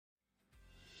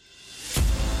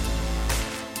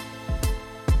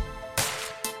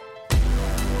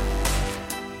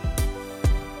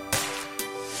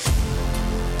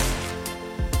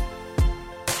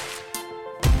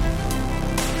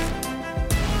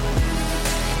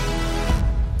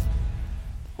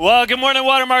Well, good morning,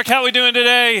 Watermark. How are we doing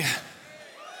today?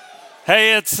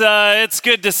 Hey, it's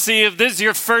good to see you. If this is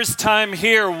your first time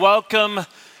here, welcome.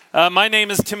 My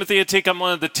name is Timothy Ateek. I'm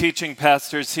one of the teaching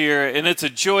pastors here, and it's a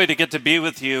joy to get to be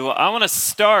with you. I want to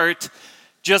start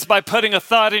just by putting a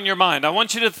thought in your mind. I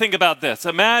want you to think about this.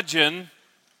 Imagine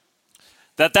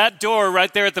that door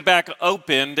right there at the back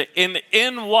opened, and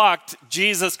in walked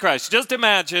Jesus Christ. Just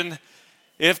imagine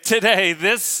if today,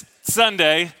 this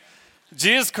Sunday,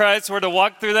 Jesus Christ were to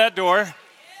walk through that door.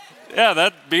 Yeah,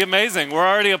 that'd be amazing. We're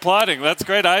already applauding. That's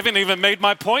great. I haven't even made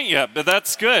my point yet, but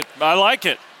that's good. I like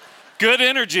it. Good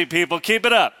energy, people. Keep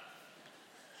it up.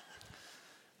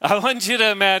 I want you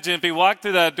to imagine if he walked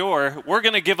through that door, we're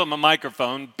going to give him a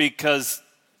microphone because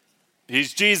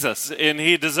he's Jesus and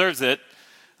he deserves it.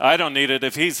 I don't need it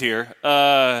if he's here.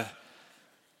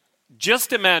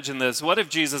 Just imagine this. What if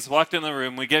Jesus walked in the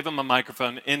room, we gave him a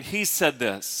microphone, and he said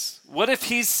this? What if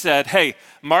he said, hey,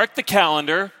 mark the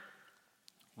calendar,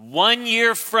 1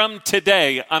 year from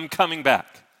today, I'm coming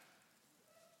back.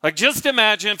 Like, just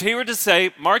imagine if he were to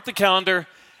say, mark the calendar,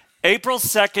 April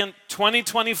 2nd,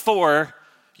 2024,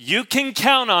 you can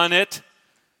count on it,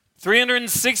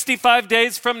 365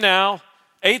 days from now,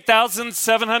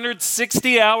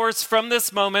 8,760 hours from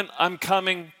this moment, I'm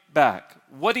coming back.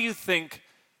 What do you think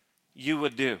you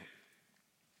would do?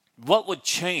 What would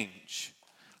change?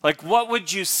 Like, what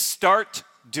would you start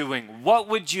doing? What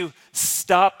would you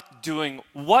stop doing?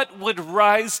 What would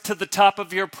rise to the top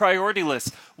of your priority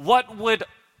list? What would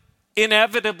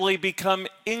inevitably become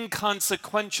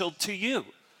inconsequential to you?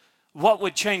 What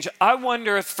would change? I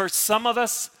wonder if for some of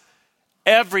us,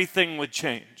 everything would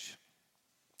change.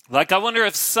 Like, I wonder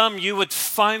if some you would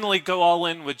finally go all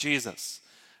in with Jesus,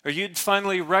 or you'd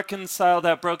finally reconcile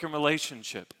that broken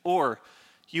relationship, or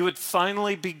you would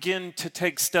finally begin to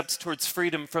take steps towards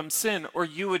freedom from sin, or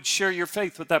you would share your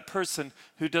faith with that person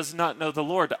who does not know the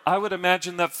Lord. I would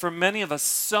imagine that for many of us,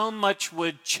 so much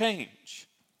would change.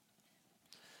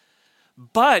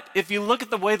 But if you look at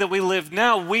the way that we live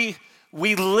now, we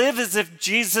live as if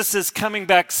Jesus is coming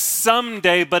back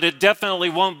someday, but it definitely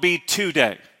won't be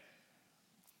today.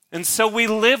 And so we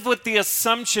live with the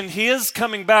assumption he is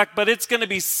coming back, but it's going to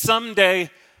be someday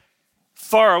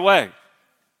far away.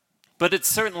 But it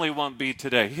certainly won't be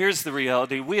today. Here's the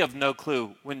reality. We have no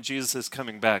clue when Jesus is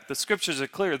coming back. The scriptures are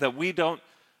clear that we don't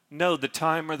know the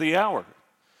time or the hour.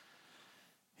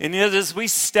 And yet as we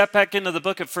step back into the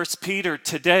book of 1 Peter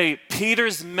today,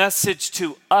 Peter's message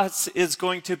to us is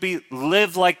going to be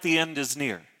live like the end is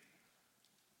near.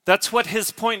 That's what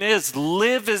his point is.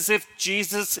 Live as if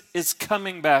Jesus is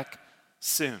coming back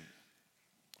soon.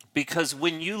 Because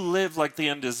when you live like the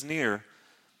end is near,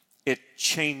 it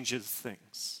changes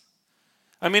things.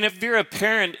 I mean, if you're a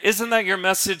parent, isn't that your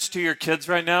message to your kids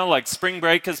right now? Like, spring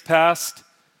break has passed,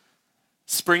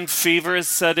 spring fever is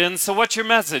set in. So what's your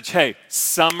message? Hey,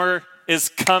 summer is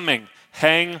coming.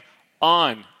 Hang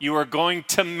on. You are going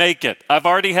to make it. I've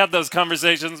already had those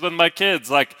conversations with my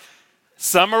kids. Like,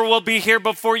 summer will be here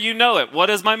before you know it. What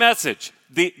is my message?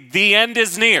 The end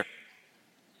is near.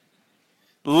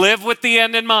 Live with the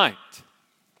end in mind.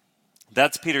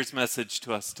 That's Peter's message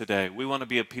to us today. We want to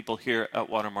be a people here at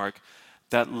Watermark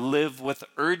that live with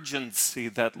urgency,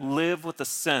 that live with a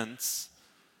sense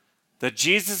that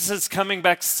Jesus is coming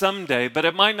back someday, but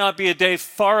it might not be a day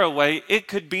far away. It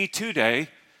could be today.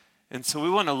 And so we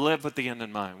want to live with the end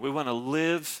in mind. We want to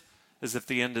live as if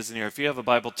the end is near. If you have a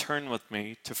Bible, turn with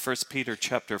me to 1 Peter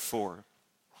chapter 4.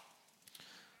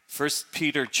 1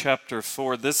 Peter chapter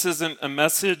 4. This isn't a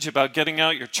message about getting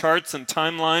out your charts and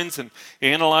timelines and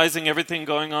analyzing everything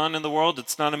going on in the world.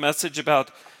 It's not a message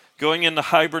about going into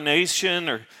hibernation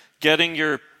or getting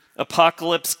your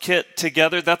apocalypse kit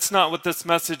together. That's not what this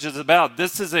message is about.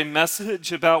 This is a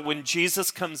message about when Jesus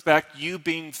comes back, you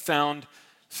being found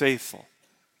faithful.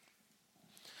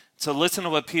 So listen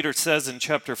to what Peter says in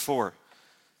chapter 4,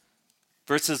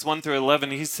 verses 1 through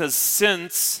 11. He says,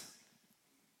 since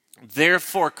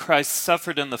therefore Christ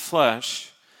suffered in the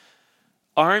flesh,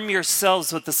 arm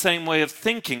yourselves with the same way of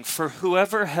thinking, for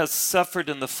whoever has suffered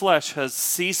in the flesh has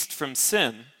ceased from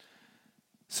sin,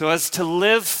 so as to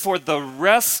live for the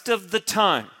rest of the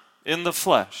time in the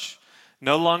flesh,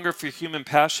 no longer for human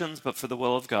passions, but for the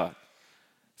will of God.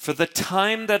 For the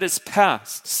time that is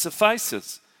past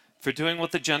suffices for doing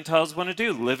what the Gentiles want to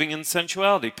do, living in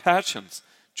sensuality, passions,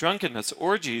 drunkenness,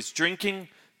 orgies, drinking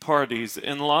parties,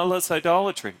 and lawless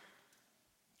idolatry.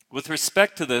 With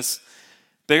respect to this,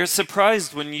 they are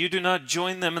surprised when you do not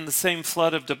join them in the same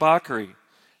flood of debauchery,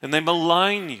 and they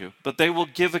malign you, but they will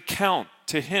give account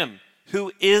to him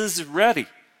who is ready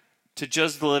to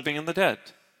judge the living and the dead.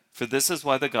 For this is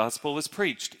why the gospel was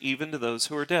preached, even to those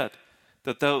who are dead,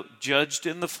 that though judged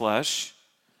in the flesh,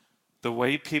 the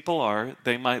way people are,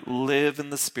 they might live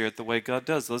in the Spirit the way God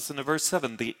does. Listen to verse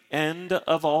 7. The end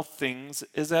of all things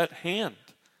is at hand.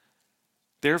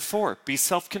 Therefore, be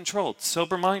self-controlled,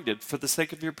 sober-minded for the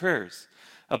sake of your prayers.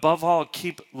 Above all,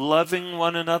 keep loving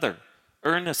one another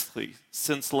earnestly,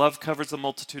 since love covers a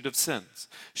multitude of sins.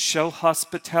 Show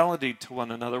hospitality to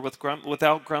one another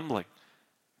without grumbling.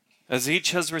 As each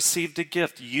has received a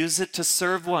gift, use it to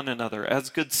serve one another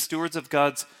as good stewards of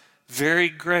God's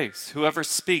varied grace. Whoever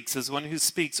speaks is one who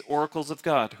speaks oracles of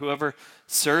God. Whoever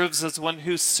serves is one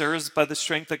who serves by the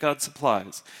strength that God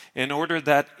supplies, in order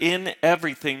that in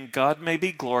everything God may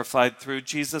be glorified through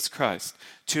Jesus Christ.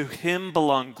 To him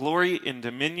belong glory and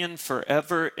dominion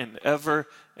forever and ever.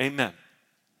 Amen.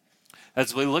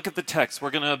 As we look at the text,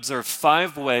 we're going to observe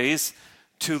 5 ways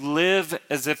to live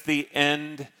as if the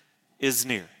end is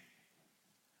near.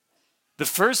 The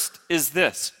first is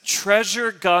this: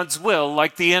 treasure God's will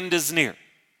like the end is near.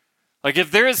 Like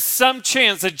if there is some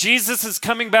chance that Jesus is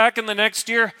coming back in the next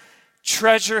year,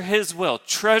 treasure his will.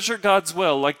 Treasure God's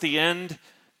will like the end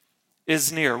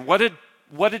is near. What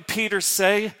did Peter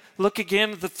say? Look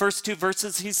again at the first 2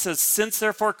 verses. He says, since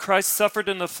therefore Christ suffered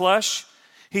in the flesh,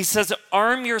 he says,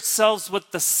 arm yourselves with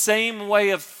the same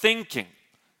way of thinking.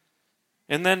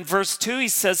 And then verse 2, he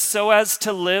says, so as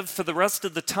to live for the rest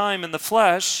of the time in the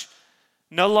flesh,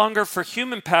 no longer for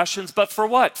human passions, but for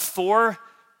what? For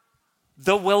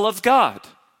the will of God.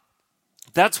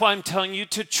 That's why I'm telling you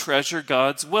to treasure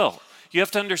God's will. You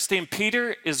have to understand,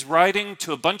 Peter is writing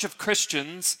to a bunch of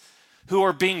Christians who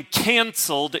are being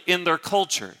canceled in their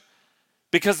culture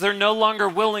because they're no longer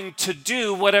willing to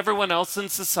do what everyone else in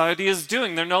society is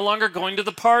doing. They're no longer going to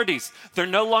the parties. They're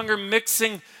no longer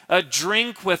mixing a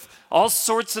drink with all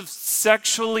sorts of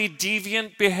sexually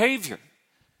deviant behavior.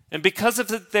 And because of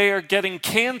it, they are getting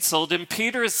canceled. And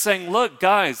Peter is saying, look,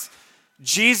 guys,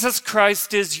 Jesus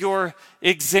Christ is your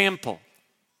example.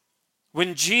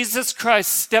 When Jesus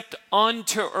Christ stepped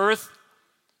onto earth,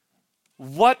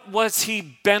 what was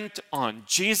he bent on?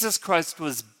 Jesus Christ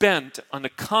was bent on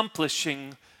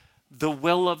accomplishing the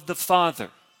will of the Father.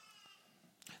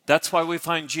 That's why we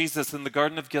find Jesus in the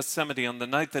Garden of Gethsemane on the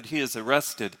night that he is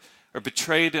arrested, or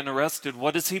betrayed and arrested.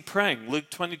 What is he praying? Luke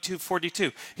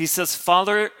 22:42. He says,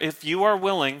 Father, if you are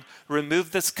willing,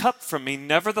 remove this cup from me.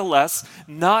 Nevertheless,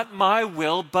 not my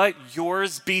will, but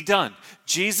yours be done.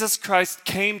 Jesus Christ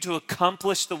came to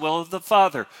accomplish the will of the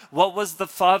Father. What was the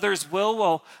Father's will?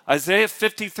 Well, Isaiah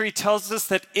 53 tells us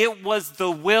that it was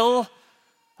the will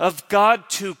of God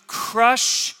to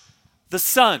crush the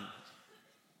Son.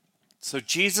 So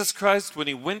Jesus Christ, when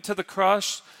he went to the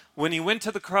cross,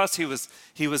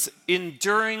 he was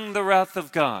enduring the wrath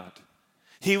of God.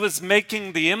 He was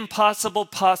making the impossible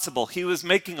possible. He was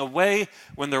making a way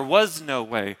when there was no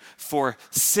way for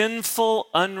sinful,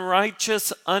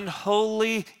 unrighteous,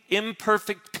 unholy,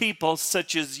 imperfect people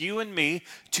such as you and me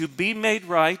to be made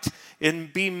right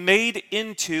and be made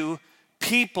into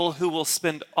people who will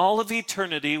spend all of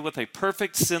eternity with a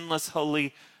perfect, sinless,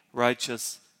 holy,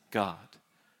 righteous God.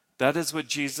 That is what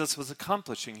Jesus was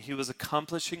accomplishing. He was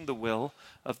accomplishing the will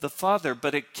of the Father,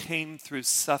 but it came through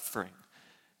suffering.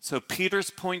 So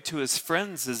Peter's point to his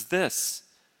friends is this: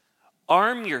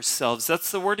 arm yourselves.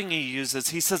 That's the wording he uses.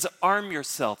 He says, arm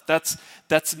yourself.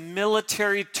 That's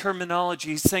military terminology.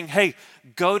 He's saying, hey,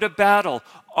 go to battle.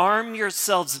 Arm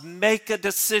yourselves. Make a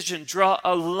decision. Draw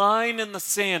a line in the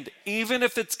sand, even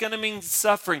if it's going to mean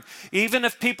suffering, even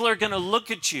if people are going to look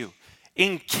at you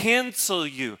and cancel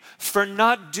you for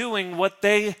not doing what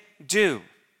they do.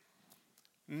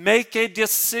 Make a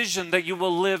decision that you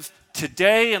will live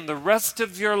today and the rest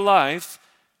of your life.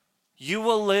 You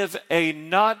will live a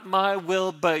not my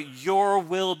will, but your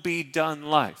will be done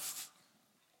life.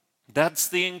 That's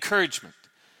the encouragement.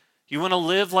 You want to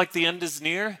live like the end is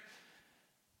near?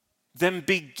 Then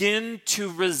begin to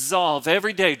resolve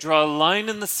every day, draw a line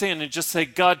in the sand and just say,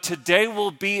 God, today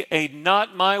will be a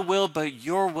not my will, but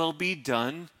your will be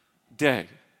done day.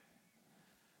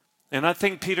 And I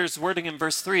think Peter's wording in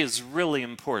verse 3 is really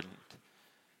important.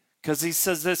 Because he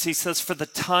says this, he says, for the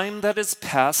time that is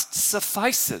past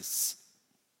suffices.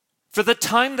 For the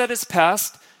time that is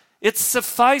past, it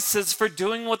suffices for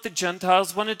doing what the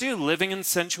Gentiles want to do, living in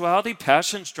sensuality,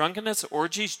 passions, drunkenness,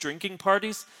 orgies, drinking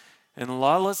parties, and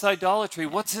lawless idolatry.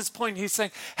 What's his point? He's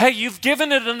saying, hey, you've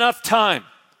given it enough time.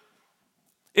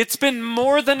 It's been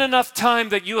more than enough time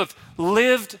that you have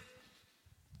lived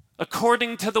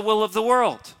according to the will of the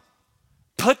world.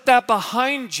 Put that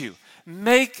behind you.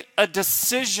 Make a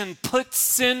decision. Put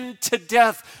sin to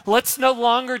death. Let's no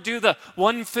longer do the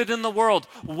 1 foot in the world,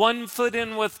 1 foot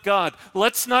in with God.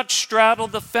 Let's not straddle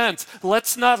the fence.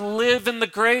 Let's not live in the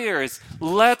gray areas.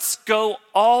 Let's go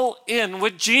all in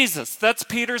with Jesus. That's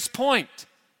Peter's point.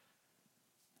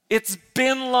 It's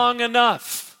been long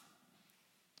enough.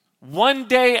 One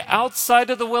day outside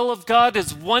of the will of God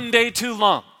is one day too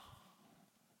long.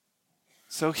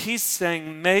 So he's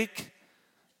saying, make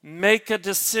a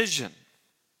decision.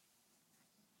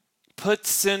 Put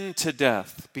sin to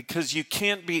death, because you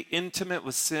can't be intimate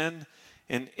with sin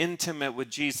and intimate with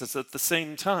Jesus at the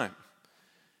same time.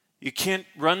 You can't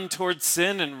run towards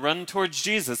sin and run towards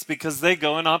Jesus because they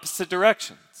go in opposite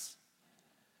directions.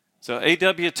 So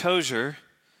A.W. Tozier,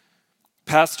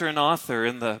 pastor and author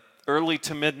in the early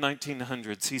to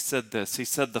mid-1900s, he said this. He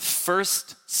said, the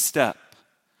first step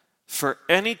for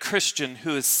any Christian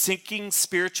who is seeking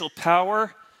spiritual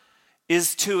power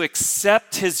is to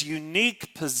accept his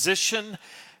unique position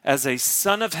as a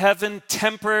son of heaven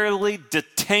temporarily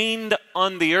detained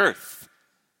on the earth,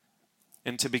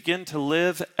 and to begin to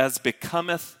live as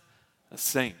becometh a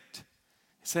saint.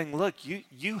 He's saying, look,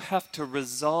 you have to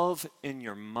resolve in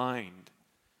your mind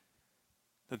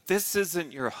that this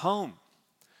isn't your home.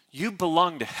 You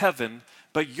belong to heaven,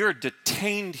 but you're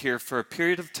detained here for a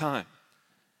period of time.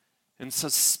 And so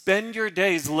spend your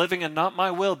days living in not my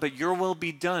will, but your will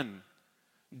be done.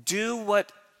 Do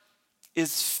what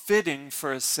is fitting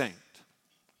for a saint.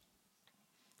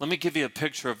 Let me give you a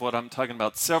picture of what I'm talking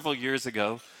about. Several years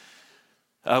ago,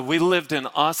 we lived in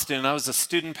Austin. I was a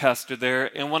student pastor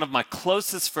there, and one of my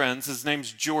closest friends, his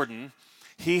name's Jordan,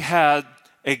 he had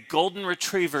a golden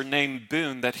retriever named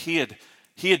Boone that he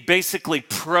had basically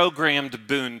programmed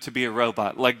Boone to be a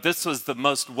robot. Like, this was the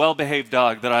most well-behaved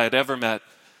dog that I had ever met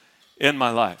in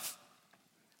my life.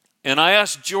 And I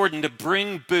asked Jordan to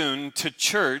bring Boone to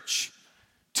church,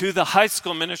 to the high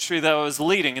school ministry that I was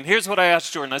leading. And here's what I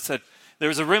asked Jordan. I said, there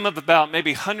was a room of about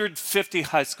maybe 150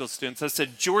 high school students. I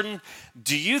said, Jordan,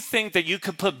 do you think that you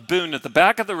could put Boone at the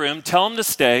back of the room, tell him to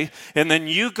stay, and then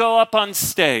you go up on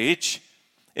stage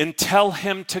and tell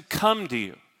him to come to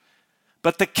you?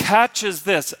 But the catch is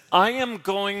this: I am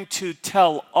going to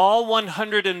tell all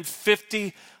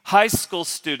 150 high school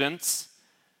students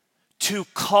to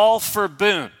call for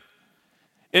Boone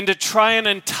and to try and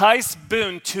entice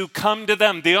Boone to come to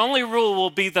them. The only rule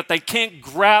will be that they can't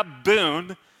grab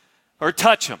Boone or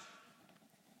touch him.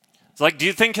 It's like, do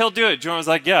you think he'll do it? Jordan was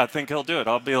like, yeah, I think he'll do it.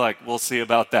 I'll be like, we'll see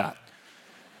about that.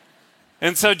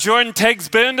 And so Jordan takes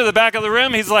Boone to the back of the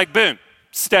room. He's like, Boone,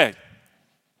 stay.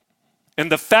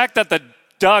 And the fact that the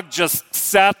dog just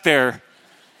sat there,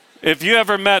 if you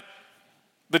ever met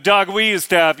the dog we used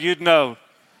to have, you'd know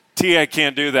TA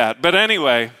can't do that. But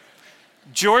anyway,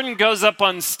 Jordan goes up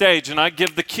on stage, and I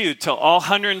give the cue to all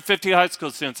 150 high school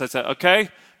students. I said, okay,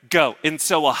 go. And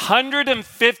so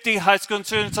 150 high school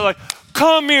students are like,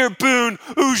 come here, Boone,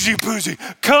 oozy poozy,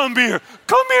 come here,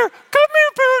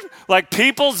 Boone. Like,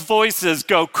 people's voices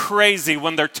go crazy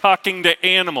when they're talking to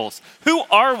animals. Who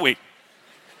are we?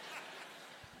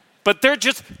 But they're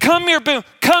just, come here, Boone.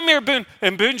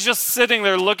 And Boone's just sitting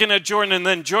there looking at Jordan, and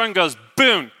then Jordan goes,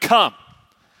 Boone, come.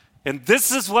 And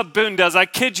this is what Boone does. I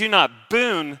kid you not.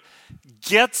 Boone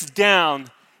gets down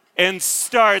and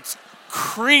starts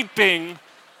creeping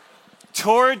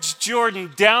towards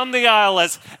Jordan down the aisle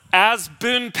as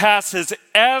Boone passes.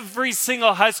 Every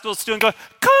single high school student goes,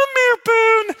 come here,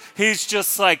 Boone. He's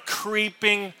just like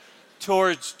creeping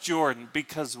towards Jordan.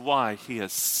 Because why? He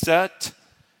has set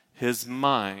his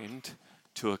mind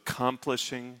to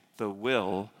accomplishing the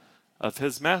will of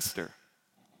his master.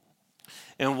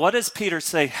 And what does Peter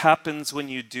say happens when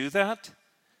you do that?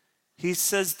 He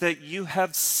says that you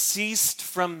have ceased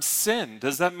from sin.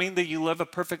 Does that mean that you live a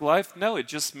perfect life? No, it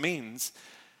just means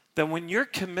that when you're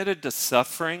committed to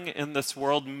suffering in this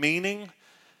world, meaning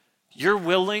you're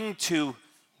willing to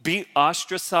be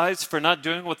ostracized for not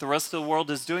doing what the rest of the world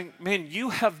is doing, man,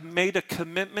 you have made a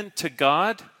commitment to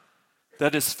God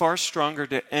that is far stronger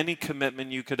to any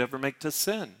commitment you could ever make to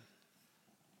sin.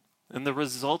 And the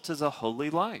result is a holy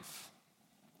life.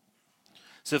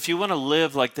 So if you want to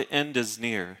live like the end is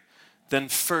near, then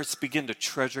first begin to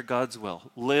treasure God's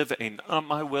will. Live a not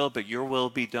my will, but your will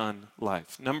be done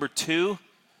life. Number 2,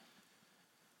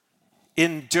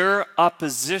 endure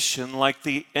opposition like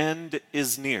the end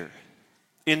is near.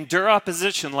 Endure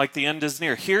opposition like the end is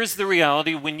near. Here's the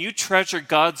reality: when you treasure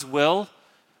God's will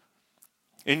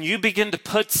and you begin to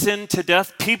put sin to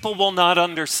death, people will not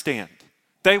understand.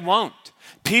 They won't.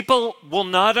 People will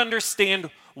not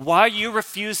understand why you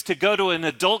refuse to go to an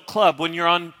adult club when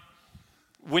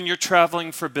you're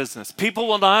traveling for business. People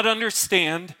will not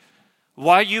understand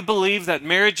why you believe that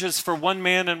marriage is for one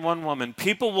man and one woman.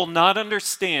 People will not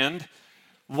understand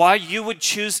why you would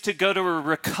choose to go to a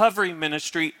recovery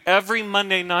ministry every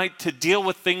Monday night to deal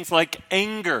with things like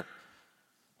anger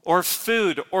or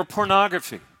food or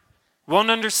pornography.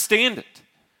 Won't understand it.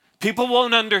 People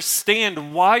won't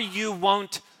understand why you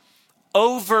won't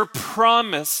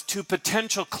overpromise to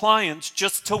potential clients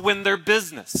just to win their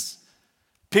business.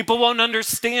 People won't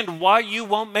understand why you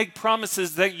won't make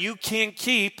promises that you can't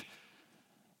keep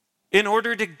in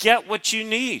order to get what you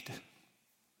need.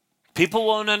 People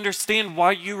won't understand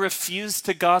why you refuse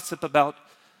to gossip about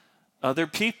other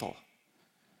people.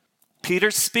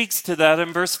 Peter speaks to that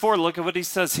in verse 4. Look at what he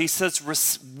says. He says,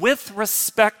 with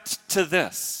respect to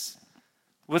this.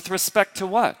 With respect to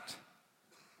what?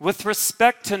 With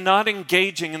respect to not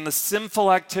engaging in the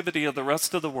sinful activity of the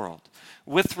rest of the world.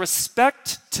 With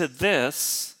respect to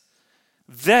this,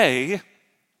 it's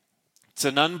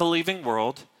an unbelieving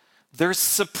world, they're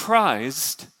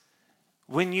surprised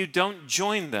when you don't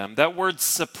join them. That word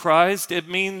surprised, it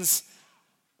means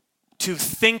to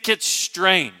think it's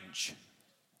strange.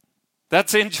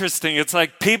 That's interesting. It's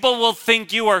like people will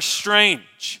think you are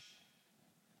strange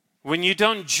when you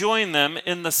don't join them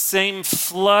in the same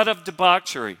flood of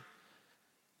debauchery.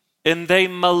 And they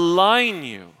malign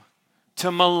you.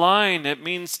 To malign, it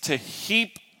means to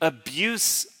heap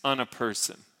abuse on a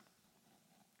person.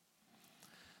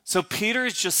 So Peter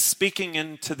is just speaking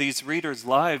into these readers'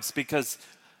 lives because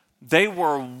they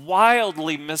were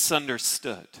wildly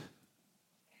misunderstood.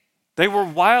 They were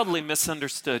wildly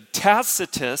misunderstood.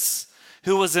 Tacitus,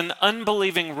 who was an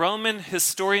unbelieving Roman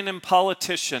historian and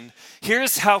politician,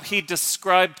 here's how he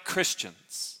described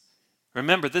Christians.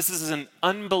 Remember, this is an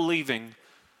unbelieving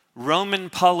Roman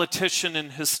politician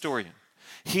and historian.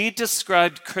 He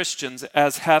described Christians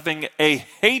as having a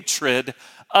hatred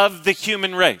of the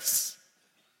human race.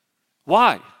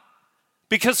 Why?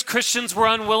 Because Christians were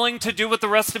unwilling to do what the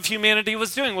rest of humanity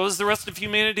was doing. What was the rest of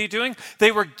humanity doing?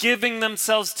 They were giving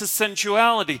themselves to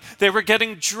sensuality. They were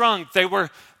getting drunk. They were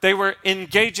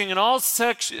engaging in all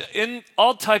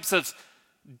types of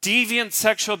deviant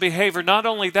sexual behavior. Not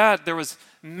only that, there was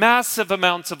massive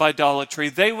amounts of idolatry.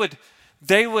 They would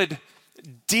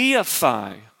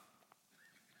deify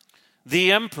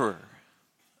the emperor.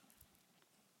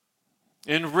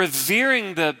 In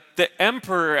revering the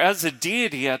emperor as a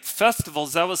deity at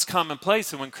festivals, that was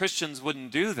commonplace, and when Christians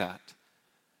wouldn't do that,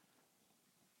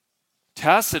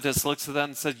 Tacitus looks at that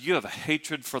and said, you have a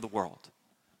hatred for the world.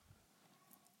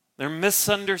 They're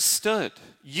misunderstood.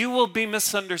 You will be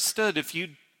misunderstood if you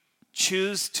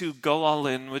choose to go all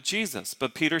in with Jesus.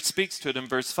 But Peter speaks to it in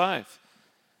verse 5.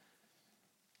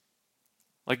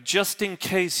 Like, just in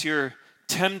case you're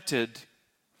tempted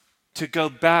to go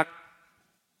back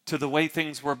to the way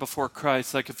things were before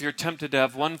Christ, like if you're tempted to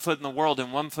have one foot in the world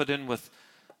and one foot in with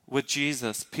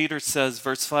Jesus, Peter says,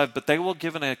 verse 5, but they will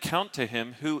give an account to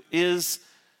him who is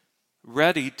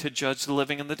ready to judge the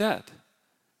living and the dead.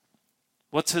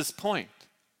 What's his point?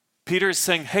 Peter is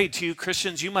saying, hey, to you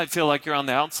Christians, you might feel like you're on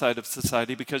the outside of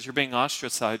society because you're being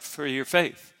ostracized for your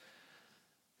faith.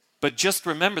 But just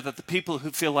remember that the people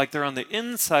who feel like they're on the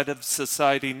inside of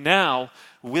society now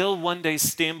will one day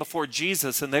stand before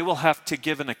Jesus, and they will have to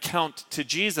give an account to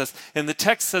Jesus. And the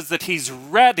text says that he's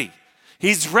ready.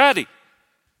 He's ready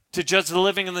to judge the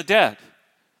living and the dead.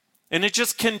 And it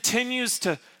just continues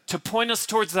to point us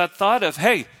towards that thought of,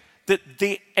 hey, that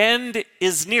the end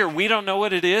is near. We don't know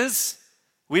what it is.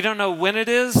 We don't know when it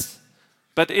is,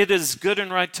 but it is good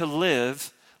and right to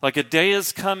live like a day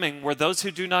is coming where those who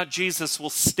do not Jesus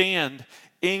will stand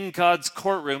in God's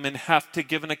courtroom and have to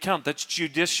give an account. That's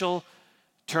judicial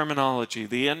terminology.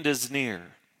 The end is near.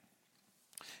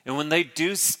 And when they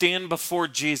do stand before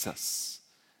Jesus,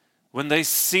 when they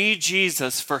see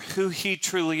Jesus for who he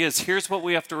truly is, here's what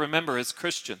we have to remember as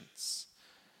Christians.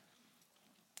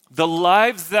 The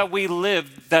lives that we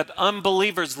live, that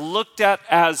unbelievers looked at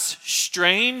as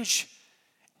strange,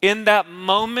 in that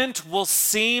moment will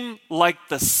seem like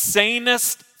the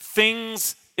sanest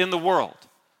things in the world.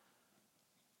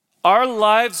 Our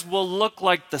lives will look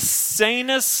like the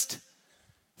sanest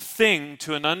thing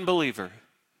to an unbeliever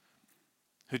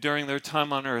who during their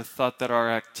time on earth thought that our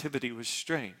activity was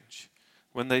strange.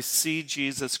 When they see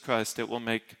Jesus Christ, it will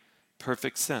make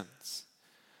perfect sense.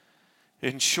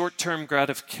 And short-term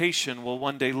gratification will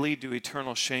one day lead to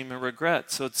eternal shame and regret.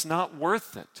 So it's not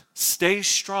worth it. Stay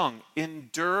strong.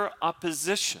 Endure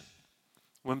opposition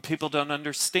when people don't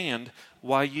understand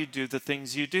why you do the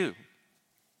things you do.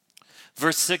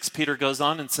 Verse 6, Peter goes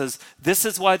on and says, this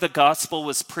is why the gospel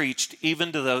was preached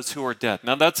even to those who are dead.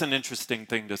 Now that's an interesting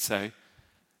thing to say.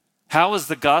 How is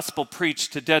the gospel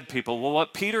preached to dead people? Well,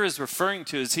 what Peter is referring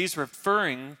to is he's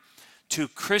referring to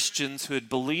Christians who had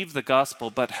believed the gospel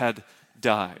but had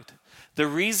died. The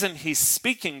reason he's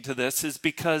speaking to this is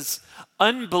because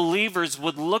unbelievers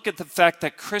would look at the fact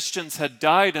that Christians had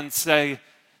died and say,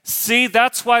 see,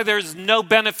 that's why there's no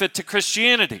benefit to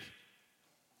Christianity.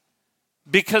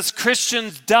 Because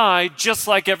Christians died just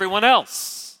like everyone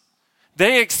else.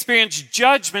 They experienced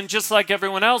judgment just like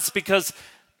everyone else, because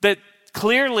that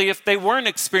clearly if they weren't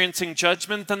experiencing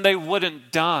judgment, then they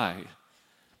wouldn't die.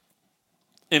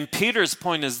 And Peter's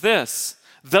point is this: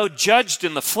 though judged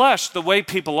in the flesh the way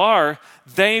people are,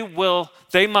 they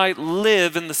might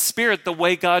live in the spirit the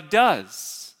way God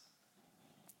does.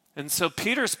 And so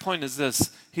Peter's point is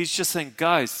this: he's just saying,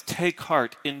 guys, take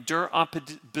heart, endure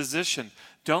opposition,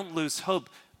 don't lose hope,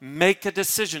 make a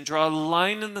decision, draw a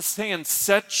line in the sand,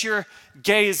 set your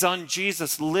gaze on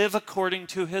Jesus, live according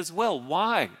to his will.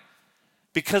 Why?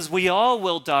 Because we all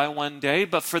will die one day,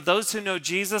 but for those who know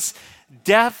Jesus,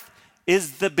 death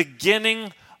is the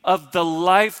beginning of the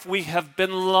life we have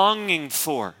been longing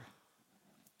for.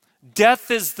 Death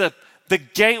is the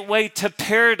gateway to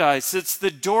paradise. It's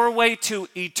the doorway to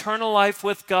eternal life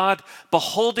with God,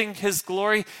 beholding his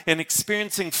glory and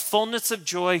experiencing fullness of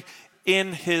joy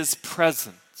in his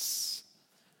presence.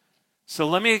 So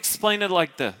let me explain it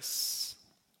like this.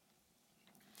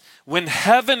 When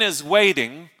heaven is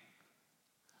waiting,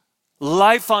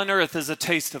 life on earth is a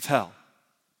taste of hell.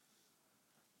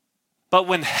 But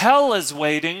when hell is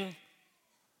waiting,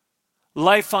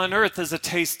 life on earth is a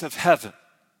taste of heaven.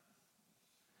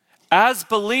 As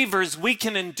believers, we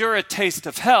can endure a taste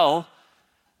of hell,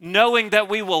 knowing that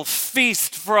we will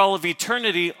feast for all of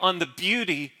eternity on the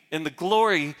beauty and the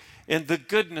glory and the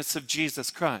goodness of Jesus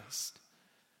Christ.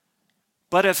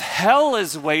 But if hell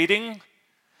is waiting,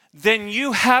 then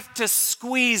you have to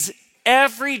squeeze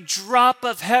every drop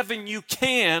of heaven you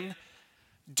can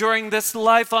during this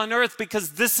life on earth,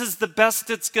 because this is the best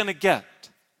it's going to get.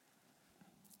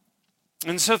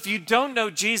 And so if you don't know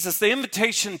Jesus, the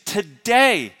invitation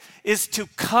today is to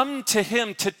come to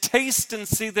him, to taste and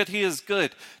see that he is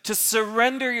good, to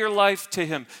surrender your life to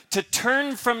him, to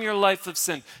turn from your life of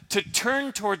sin, to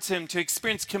turn towards him, to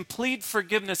experience complete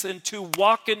forgiveness, and to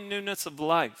walk in newness of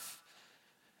life.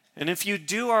 And if you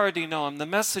do already know him, the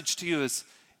message to you is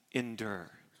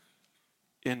endure.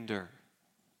 Endure.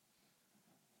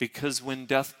 Because when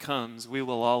death comes, we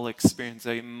will all experience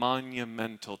a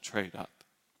monumental trade-up.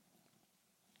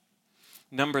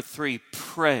 Number 3,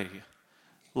 pray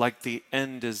like the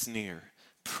end is near.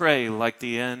 Pray like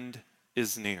the end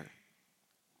is near.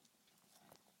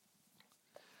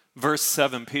 Verse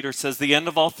 7, Peter says, the end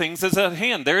of all things is at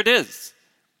hand. There it is.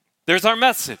 There's our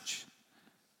message.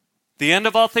 The end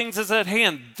of all things is at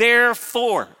hand.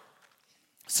 Therefore.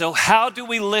 So how do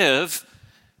we live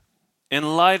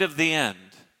in light of the end?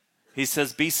 He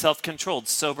says, be self-controlled,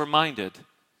 sober-minded.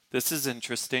 This is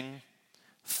interesting.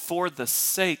 For the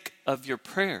sake of your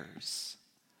prayers.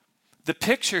 The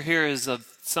picture here is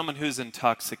of someone who's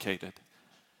intoxicated.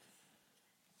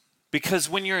 Because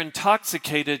when you're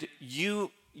intoxicated, you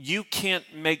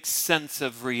can't make sense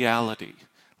of reality.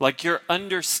 Like your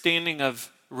understanding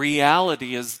of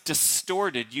reality is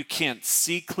distorted. You can't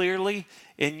see clearly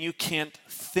and you can't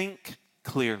think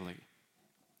clearly.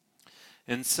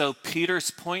 And so Peter's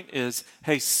point is,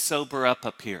 hey, sober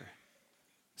up here.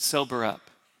 Sober up.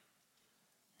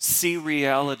 See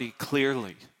reality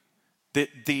clearly.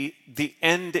 The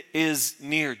end is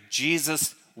near.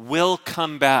 Jesus will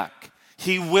come back.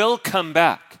 He will come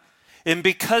back. And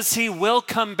because he will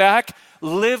come back,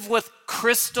 live with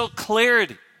crystal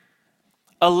clarity.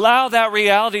 Allow that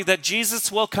reality that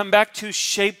Jesus will come back to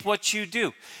shape what you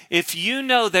do. If you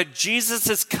know that Jesus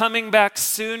is coming back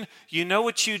soon, you know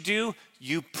what you do?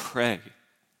 You pray.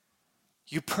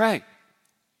 You pray.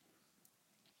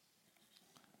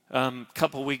 A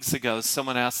couple weeks ago,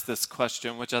 someone asked this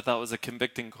question, which I thought was a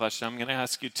convicting question. I'm going to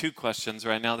ask you 2 questions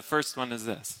right now. The first one is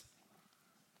this.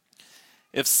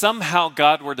 If somehow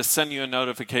God were to send you a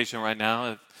notification right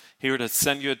now, if he were to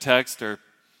send you a text or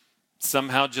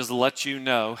somehow just let you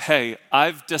know, hey,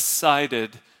 I've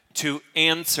decided to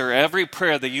answer every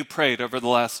prayer that you prayed over the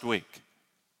last week,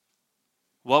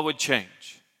 what would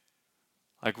change?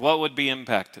 Like, what would be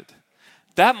impacted?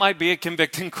 That might be a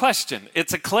convicting question.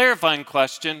 It's a clarifying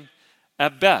question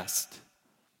at best.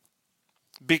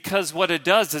 Because what it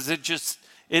does is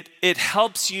it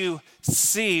helps you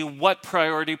see what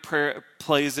priority prayer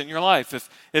plays in your life.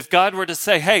 If God were to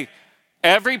say, hey,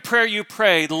 every prayer you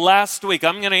prayed last week,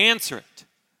 I'm going to answer it.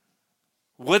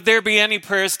 Would there be any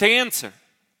prayers to answer?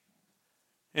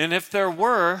 And if there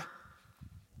were,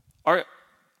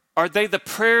 are are they the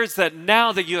prayers that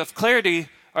now that you have clarity,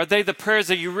 are they the prayers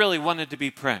that you really wanted to be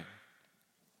praying?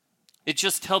 It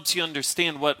just helps you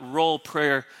understand what role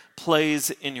prayer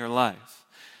plays in your life.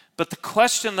 But the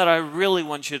question that I really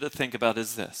want you to think about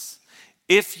is this.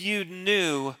 If you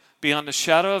knew beyond a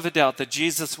shadow of a doubt that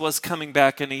Jesus was coming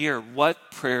back in a year,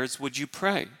 what prayers would you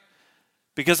pray?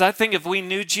 Because I think if we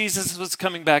knew Jesus was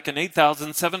coming back in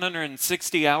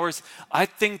 8,760 hours, I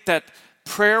think that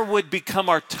prayer would become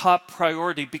our top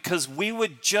priority because we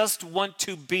would just want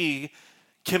to be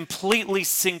completely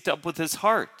synced up with his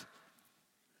heart.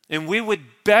 And we would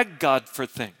beg God for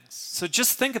things. So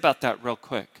just think about that real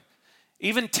quick.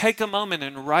 Even take a moment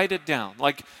and write it down.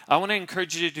 Like, I want to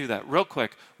encourage you to do that real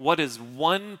quick. What is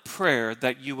one prayer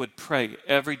that you would pray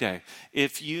every day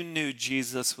if you knew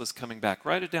Jesus was coming back?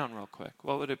 Write it down real quick.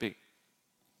 What would it be?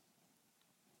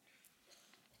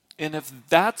 And if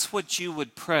that's what you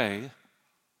would pray,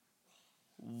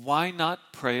 why not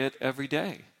pray it every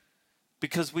day?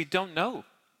 Because we don't know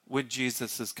when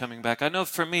Jesus is coming back. I know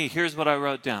for me, here's what I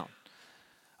wrote down.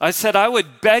 I said I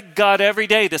would beg God every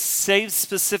day to save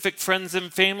specific friends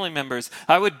and family members.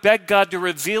 I would beg God to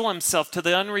reveal himself to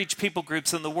the unreached people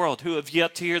groups in the world who have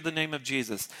yet to hear the name of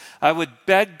Jesus. I would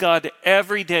beg God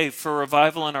every day for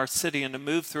revival in our city and to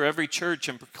move through every church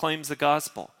and proclaim the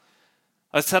gospel.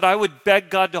 I said I would beg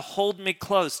God to hold me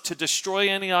close, to destroy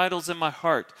any idols in my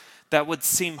heart that would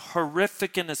seem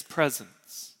horrific in his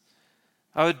presence.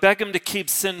 I would beg him to keep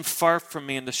sin far from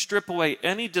me and to strip away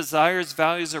any desires,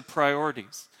 values, or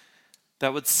priorities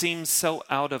that would seem so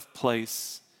out of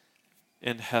place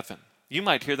in heaven. You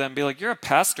might hear that and be like, you're a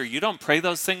pastor. You don't pray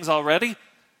those things already?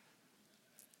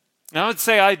 And I would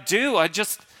say I do. I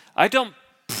don't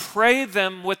pray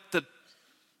them with the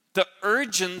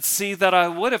urgency that I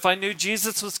would if I knew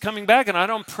Jesus was coming back. And I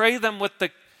don't pray them with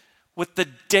the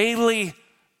daily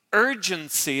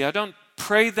urgency. I don't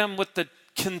pray them with the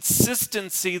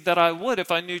consistency that I would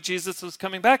if I knew Jesus was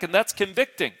coming back. And that's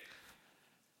convicting.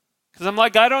 Because I'm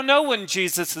like, I don't know when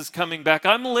Jesus is coming back.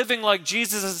 I'm living like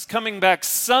Jesus is coming back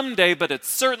someday, but it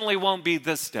certainly won't be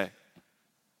this day.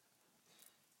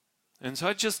 And so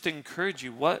I just encourage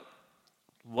you, what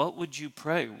would you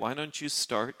pray? Why don't you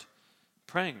start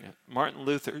praying it? Martin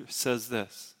Luther says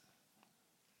this.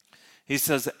 He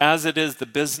says, as it is the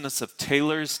business of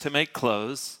tailors to make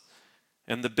clothes,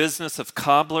 and the business of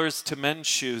cobblers to mend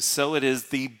shoes, so it is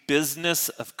the business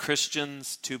of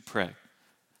Christians to pray.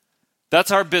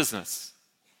 That's our business.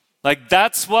 Like,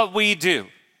 that's what we do.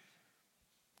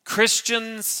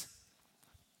 Christians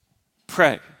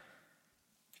pray.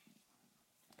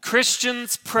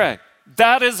 Christians pray.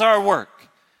 That is our work.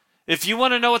 If you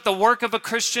want to know what the work of a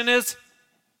Christian is,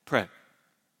 pray.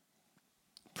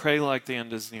 Pray like the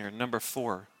end is near. Number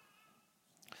 4,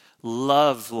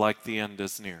 love like the end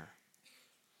is near.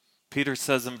 Peter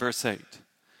says in verse 8,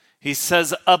 he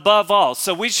says, above all.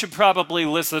 So we should probably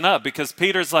listen up because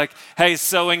Peter's like, hey,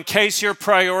 so in case you're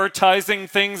prioritizing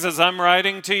things as I'm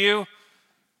writing to you,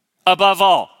 above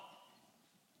all.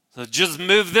 So just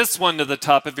move this one to the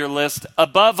top of your list.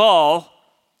 Above all,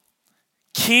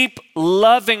 keep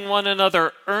loving one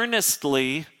another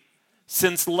earnestly,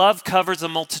 since love covers a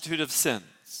multitude of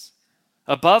sins.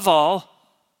 Above all,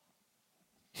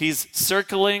 he's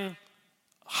circling,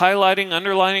 highlighting,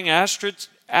 underlining,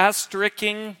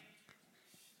 astericking.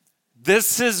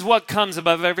 This is what comes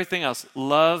above everything else.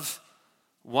 Love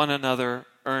one another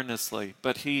earnestly.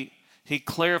 But he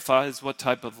clarifies what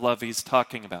type of love he's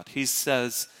talking about. He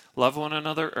says, love one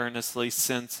another earnestly,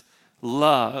 since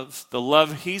love, the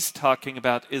love he's talking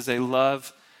about, is a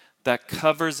love that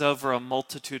covers over a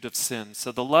multitude of sins.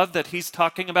 So the love that he's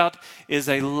talking about is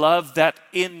a love that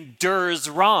endures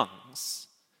wrongs.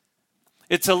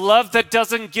 It's a love that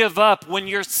doesn't give up when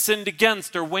you're sinned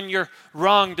against or when you're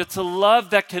wronged. It's a love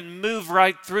that can move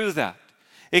right through that.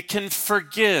 It can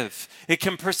forgive. It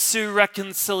can pursue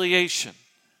reconciliation.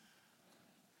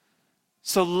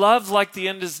 So love like the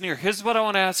end is near. Here's what I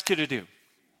want to ask you to do.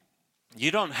 You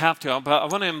don't have to, but I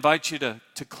want to invite you to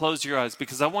close your eyes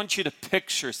because I want you to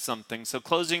picture something. So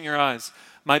closing your eyes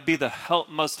might be the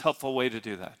most helpful way to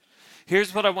do that.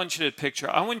 Here's what I want you to picture.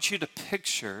 I want you to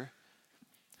picture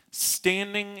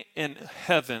standing in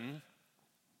heaven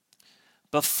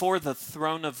before the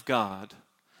throne of God,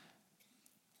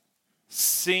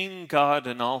 seeing God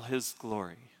in all his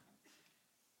glory.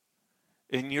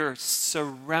 And you're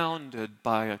surrounded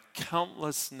by a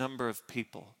countless number of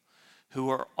people who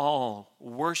are all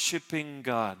worshiping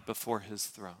God before his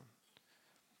throne.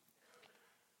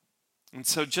 And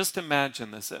so just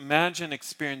imagine this. Imagine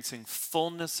experiencing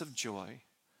fullness of joy.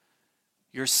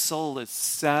 Your soul is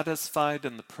satisfied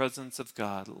in the presence of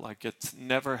God like it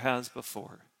never has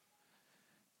before.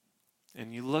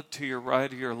 and you look to your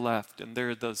right or your left, and there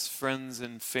are those friends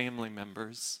and family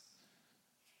members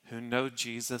who know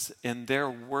Jesus, and they're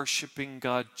worshiping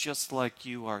God just like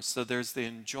you are. So there's the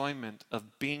enjoyment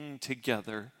of being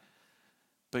together,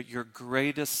 but your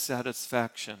greatest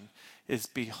satisfaction is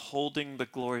beholding the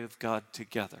glory of God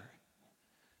together.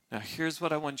 Now, here's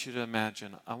what I want you to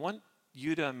imagine. I want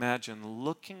you to imagine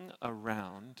looking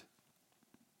around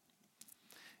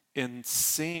and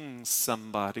seeing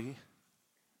somebody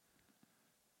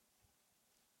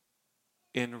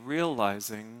and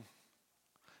realizing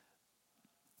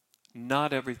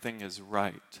not everything is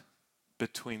right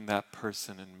between that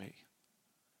person and me.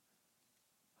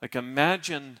 Like,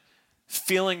 imagine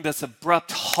feeling this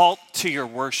abrupt halt to your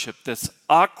worship, this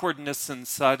awkwardness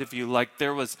inside of you, like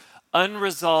there was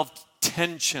unresolved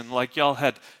tension, like y'all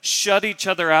had shut each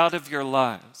other out of your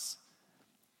lives.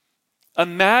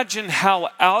 Imagine how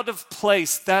out of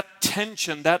place that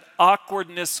tension, that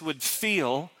awkwardness would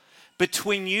feel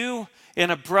between you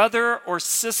and a brother or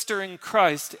sister in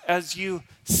Christ as you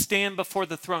stand before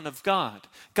the throne of God.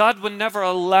 God would never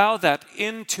allow that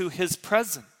into his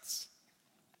presence.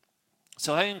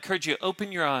 So I encourage you,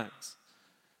 open your eyes.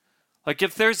 Like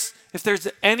if there's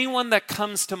anyone that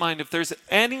comes to mind, if there's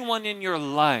anyone in your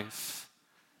life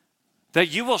that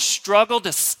you will struggle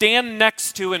to stand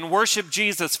next to and worship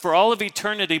Jesus for all of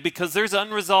eternity because there's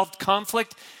unresolved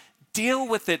conflict, deal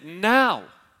with it now.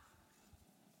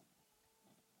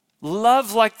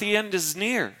 Love like the end is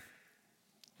near.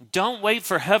 Don't wait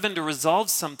for heaven to resolve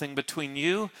something between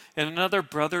you and another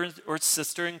brother or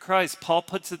sister in Christ. Paul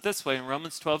puts it this way in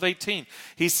Romans 12:18.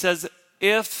 He says,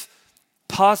 if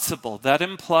possible, that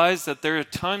implies that there are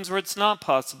times where it's not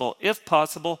possible. If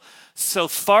possible, so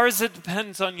far as it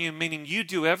depends on you, meaning you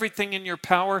do everything in your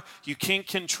power, you can't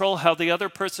control how the other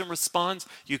person responds.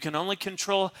 You can only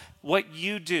control what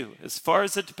you do. As far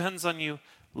as it depends on you,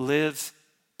 live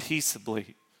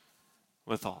peaceably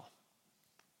with all.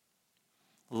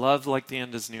 Love like the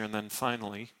end is near. And then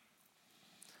finally,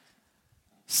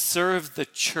 serve the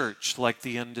church like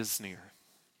the end is near.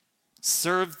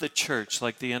 Serve the church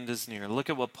like the end is near. Look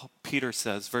at what Peter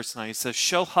says, verse 9. He says,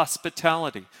 show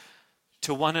hospitality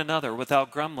to one another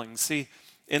without grumbling. See,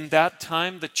 in that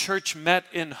time, the church met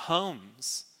in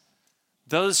homes.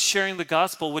 Those sharing the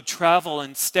gospel would travel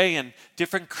and stay in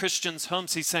different Christians'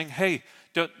 homes. He's saying, hey,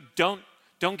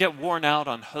 don't get worn out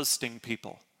on hosting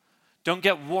people. Don't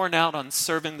get worn out on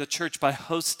serving the church by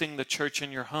hosting the church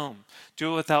in your home.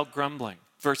 Do it without grumbling.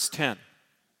 Verse 10.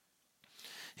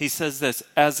 He says this,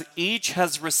 as each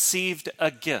has received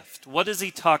a gift. What is he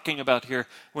talking about here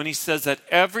when he says that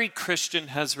every Christian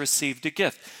has received a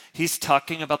gift? He's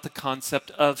talking about the concept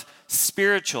of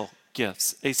spiritual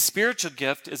gifts. A spiritual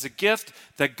gift is a gift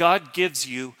that God gives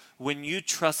you when you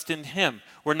trust in him.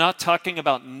 We're not talking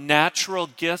about natural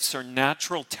gifts or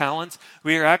natural talents.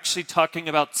 We are actually talking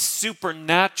about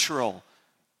supernatural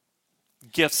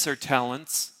gifts or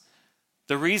talents.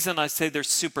 The reason I say they're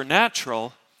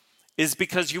supernatural is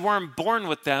because you weren't born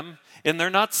with them, and they're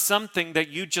not something that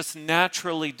you just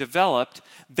naturally developed.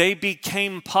 They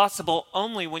became possible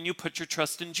only when you put your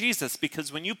trust in Jesus,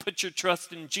 because when you put your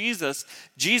trust in Jesus,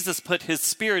 Jesus put his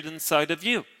Spirit inside of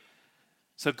you.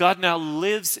 So God now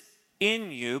lives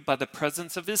in you by the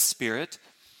presence of his Spirit,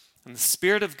 and the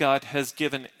Spirit of God has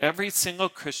given every single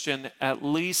Christian at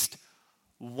least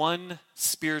one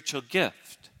spiritual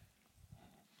gift.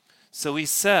 So he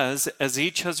says, as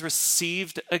each has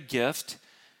received a gift,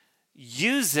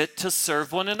 use it to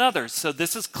serve one another. So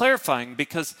this is clarifying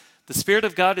because the Spirit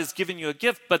of God has given you a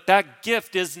gift, but that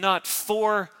gift is not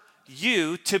for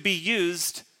you to be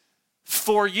used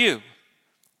for you.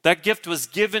 That gift was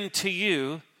given to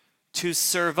you to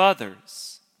serve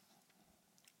others.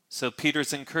 So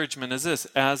Peter's encouragement is this,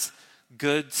 as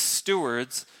good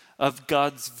stewards of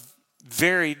God's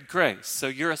varied grace. So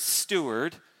you're a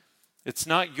steward. It's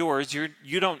not yours.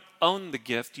 You don't own the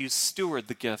gift. You steward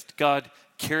the gift. God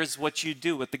cares what you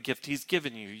do with the gift he's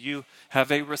given you. You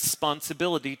have a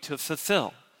responsibility to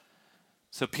fulfill.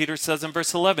 So Peter says in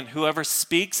verse 11, whoever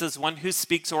speaks is one who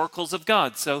speaks oracles of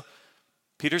God. So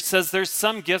Peter says there's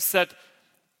some gifts that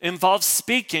involve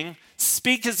speaking.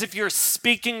 Speak as if you're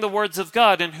speaking the words of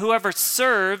God. And whoever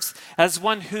serves as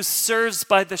one who serves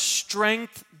by the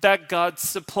strength that God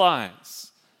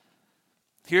supplies.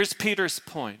 Here's Peter's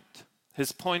point.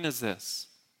 His point is this.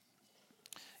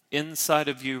 Inside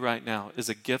of you right now is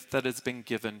a gift that has been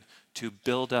given to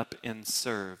build up and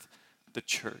serve the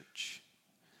church.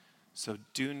 So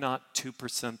do not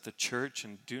 2% the church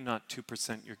and do not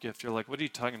 2% your gift. You're like, what are you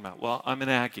talking about? Well, I'm an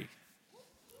Aggie.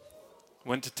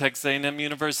 Went to Texas A&M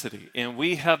University, and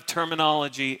we have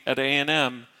terminology at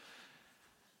A&M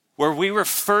where we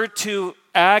refer to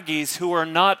Aggies who are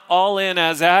not all in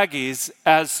as Aggies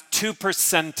as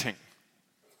 2%ing.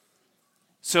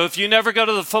 So if you never go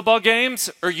to the football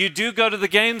games, or you do go to the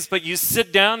games, but you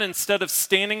sit down instead of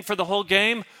standing for the whole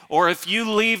game, or if you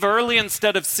leave early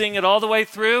instead of seeing it all the way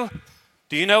through,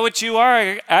 do you know what you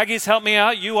are? Aggies, help me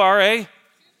out. You are a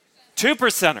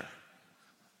 2%er.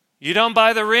 You don't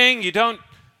buy the ring. You don't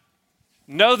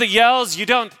know the yells.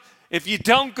 If you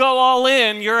don't go all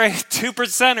in, you're a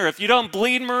 2%er. If you don't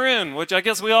bleed maroon, which I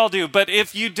guess we all do, but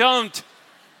if you don't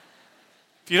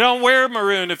wear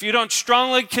maroon, if you don't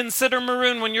strongly consider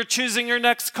maroon when you're choosing your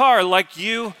next car,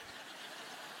 you're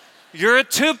a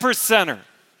 2%er.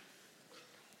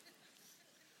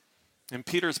 And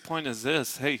Peter's point is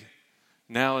this: hey,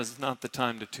 now is not the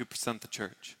time to 2% the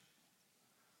church.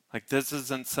 This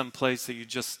isn't some place that you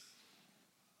just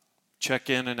check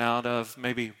in and out of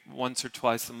maybe once or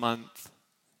twice a month.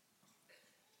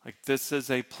 This is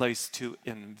a place to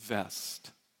invest.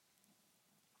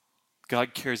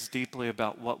 God cares deeply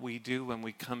about what we do when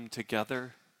we come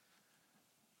together.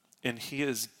 And He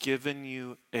has given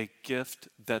you a gift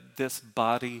that this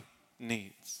body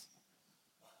needs.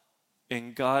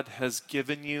 And God has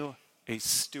given you a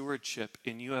stewardship,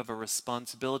 and you have a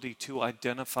responsibility to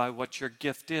identify what your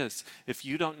gift is. If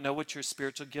you don't know what your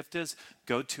spiritual gift is,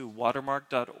 go to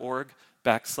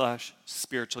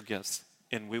watermark.org/spiritual gifts,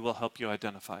 and we will help you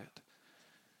identify it.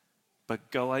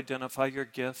 But go identify your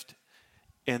gift,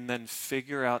 and then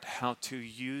figure out how to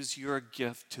use your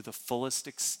gift to the fullest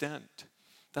extent.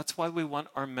 That's why we want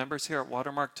our members here at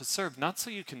Watermark to serve, not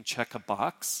so you can check a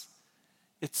box.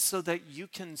 It's so that you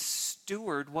can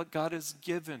steward what God has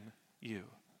given you.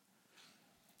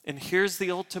 And here's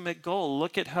the ultimate goal.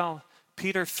 Look at how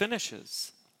Peter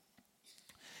finishes.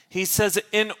 He says,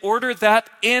 in order that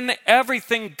in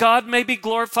everything God may be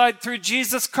glorified through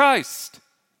Jesus Christ.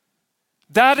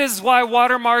 That is why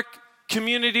Watermark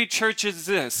Community Church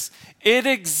exists. It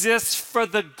exists for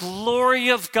the glory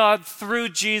of God through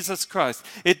Jesus Christ.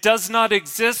 It does not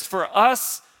exist for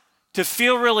us to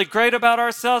feel really great about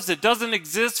ourselves. It doesn't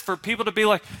exist for people to be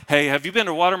like, hey, have you been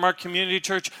to Watermark Community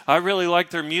Church? I really like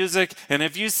their music. And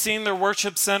have you seen their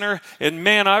worship center? And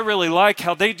man, I really like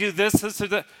how they do this, or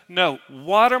that. No,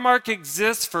 Watermark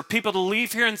exists for people to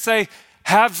leave here and say,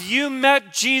 have you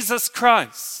met Jesus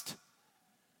Christ?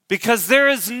 Because there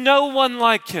is no one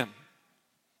like Him.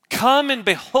 Come and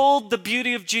behold the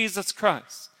beauty of Jesus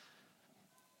Christ.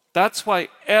 That's why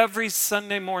every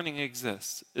Sunday morning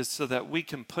exists, is so that we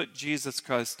can put Jesus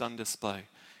Christ on display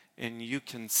and you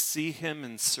can see Him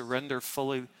and surrender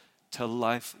fully to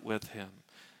life with Him.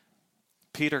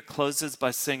 Peter closes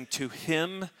by saying, to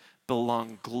Him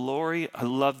belong glory. I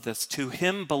love this. To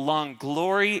Him belong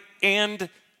glory and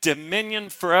dominion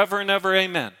forever and ever.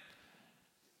 Amen.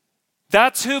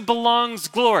 That's who belongs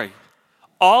glory.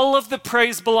 All of the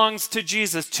praise belongs to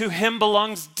Jesus. To Him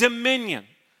belongs dominion,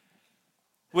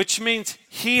 which means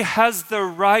He has the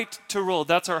right to rule.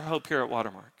 That's our hope here at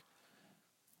Watermark,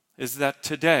 is that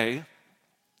today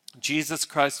Jesus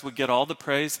Christ would get all the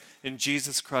praise and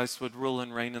Jesus Christ would rule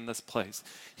and reign in this place.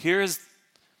 Here's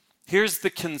the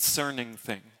concerning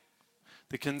thing.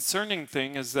 The concerning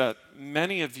thing is that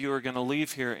many of you are going to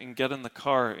leave here and get in the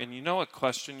car, and you know what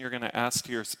question you're going to ask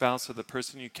to your spouse or the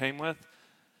person you came with?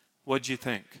 What'd you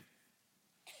think?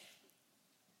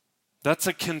 That's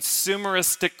a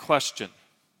consumeristic question.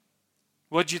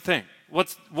 What'd you think?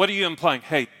 What are you implying?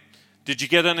 Hey, did you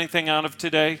get anything out of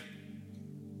today?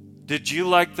 Did you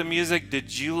like the music?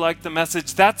 Did you like the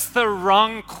message? That's the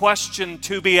wrong question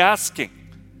to be asking.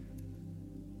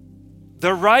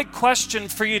 The right question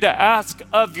for you to ask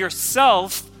of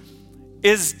yourself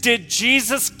is, did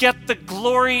Jesus get the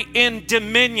glory and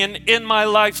dominion in my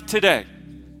life today?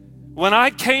 When I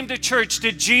came to church,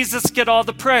 did Jesus get all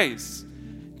the praise?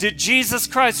 Did Jesus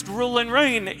Christ rule and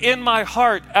reign in my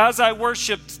heart as I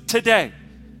worshiped today?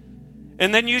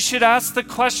 And then you should ask the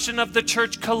question of the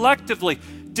church collectively.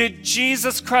 Did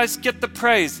Jesus Christ get the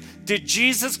praise? Did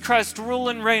Jesus Christ rule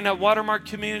and reign at Watermark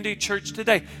Community Church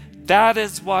today? That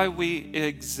is why we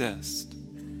exist.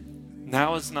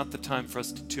 Now is not the time for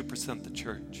us to 2% the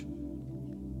church.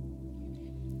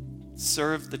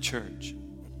 Serve the church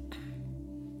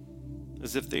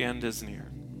as if the end is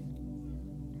near.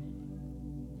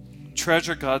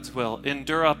 Treasure God's will,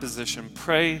 endure opposition,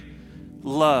 pray,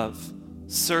 love,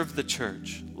 serve the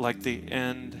church like the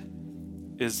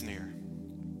end is near.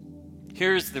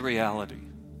 Here's the reality.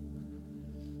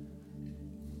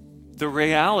 The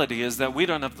reality is that we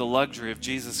don't have the luxury of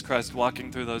Jesus Christ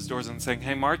walking through those doors and saying,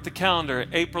 hey, mark the calendar,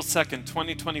 April 2nd,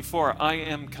 2024, I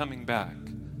am coming back.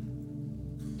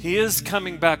 He is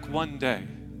coming back one day.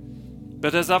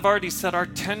 But as I've already said, our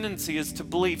tendency is to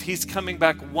believe he's coming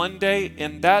back one day,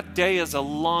 and that day is a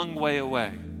long way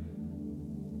away.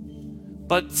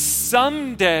 But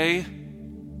someday,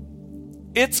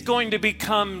 it's going to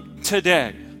become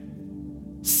today.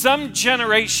 Some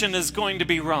generation is going to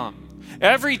be wrong.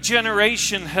 Every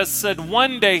generation has said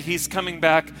one day he's coming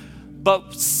back,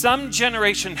 but some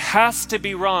generation has to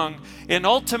be wrong. And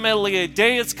ultimately, a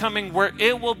day is coming where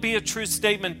it will be a true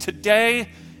statement. Today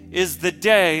is the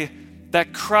day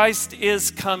that Christ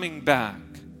is coming back.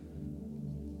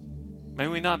 May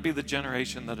we not be the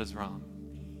generation that is wrong.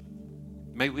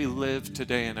 May we live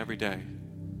today and every day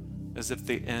as if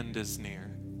the end is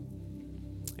near.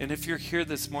 And if you're here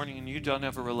this morning and you don't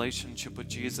have a relationship with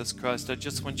Jesus Christ, I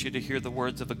just want you to hear the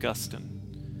words of Augustine.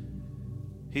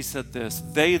 He said this: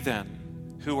 "They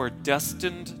then who are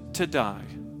destined to die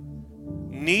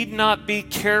need not be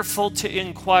careful to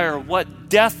inquire what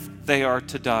death they are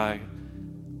to die,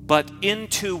 but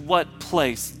into what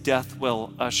place death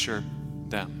will usher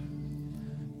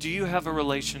them." Do you have a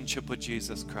relationship with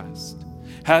Jesus Christ?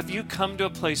 Have you come to a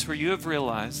place where you have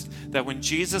realized that when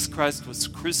Jesus Christ was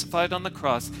crucified on the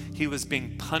cross, he was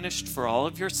being punished for all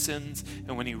of your sins,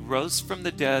 and when he rose from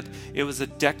the dead, it was a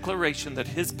declaration that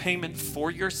his payment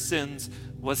for your sins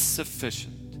was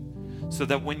sufficient, so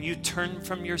that when you turn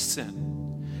from your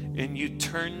sin and you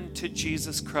turn to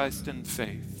Jesus Christ in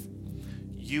faith,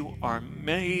 you are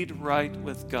made right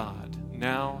with God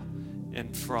now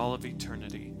and for all of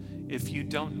eternity. If you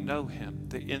don't know him,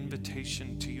 the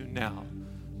invitation to you now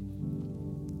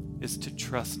is to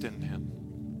trust in him,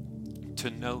 to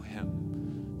know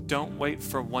him. Don't wait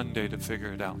for one day to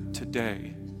figure it out.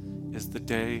 Today is the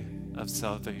day of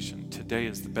salvation. Today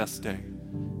is the best day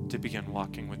to begin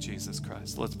walking with Jesus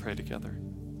Christ. Let's pray together.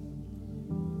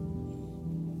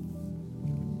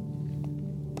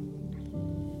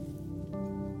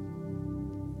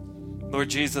 Lord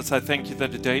Jesus, I thank you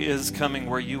that a day is coming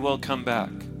where you will come back.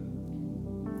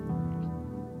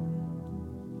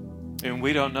 And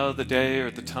we don't know the day or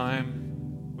the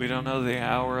time. We don't know the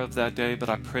hour of that day, but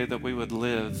I pray that we would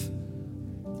live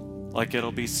like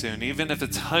it'll be soon. Even if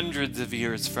it's hundreds of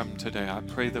years from today, I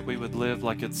pray that we would live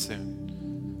like it's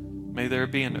soon. May there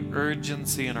be an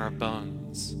urgency in our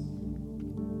bones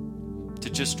to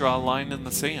just draw a line in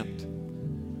the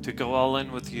sand, to go all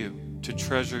in with you, to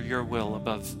treasure your will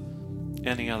above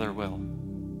any other will.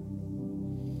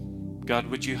 God,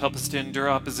 would you help us to endure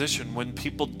opposition when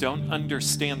people don't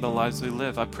understand the lives we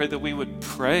live? I pray that we would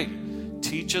pray.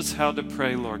 Teach us how to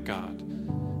pray, Lord God.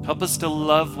 Help us to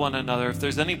love one another. If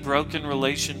there's any broken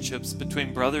relationships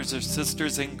between brothers or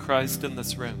sisters in Christ in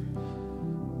this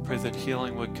room, pray that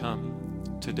healing would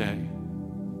come today,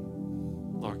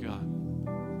 Lord God.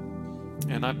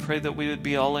 And I pray that we would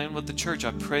be all in with the church.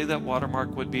 I pray that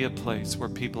Watermark would be a place where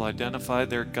people identify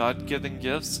their God-given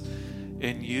gifts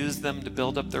and use them to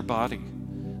build up their body.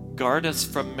 Guard us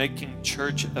from making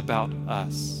church about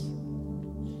us.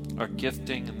 Our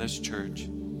gifting in this church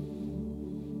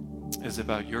is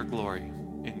about your glory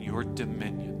and your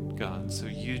dominion, God. So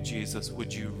you, Jesus,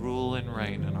 would you rule and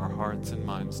reign in our hearts and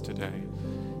minds today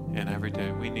and every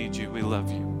day. We need you. We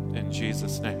love you. In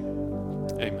Jesus' name,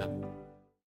 amen.